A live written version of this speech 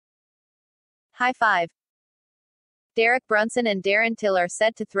High five. Derek Brunson and Darren Till are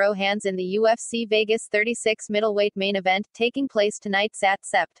set to throw hands in the UFC Vegas 36 middleweight main event, taking place tonight at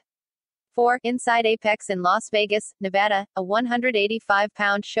Sept. 4, inside Apex in Las Vegas, Nevada, a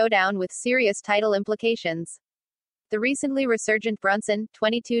 185-pound showdown with serious title implications. The recently resurgent Brunson,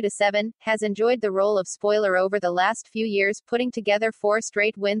 22-7, has enjoyed the role of spoiler over the last few years, putting together 4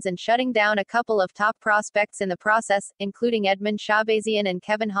 straight wins and shutting down a couple of top prospects in the process, including Edmund Shabazian and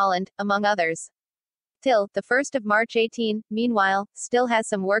Kevin Holland, among others. Till, the 1st of March 18, meanwhile, still has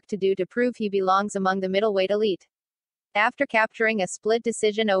some work to do to prove he belongs among the middleweight elite. After capturing a split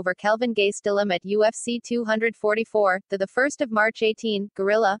decision over Kelvin Gastelum at UFC 244, the 1st of March 18,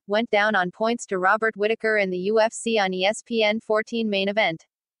 Gorilla went down on points to Robert Whittaker in the UFC on ESPN 14 main event.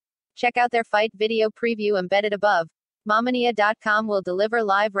 Check out their fight video preview embedded above. Mamania.com will deliver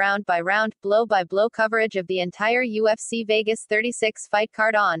live round-by-round, blow-by-blow coverage of the entire UFC Vegas 36 fight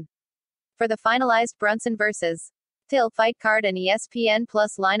card on. For the finalized Brunson vs. Till fight card and ESPN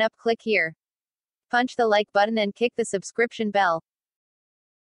Plus lineup, click here. Punch the like button and kick the subscription bell.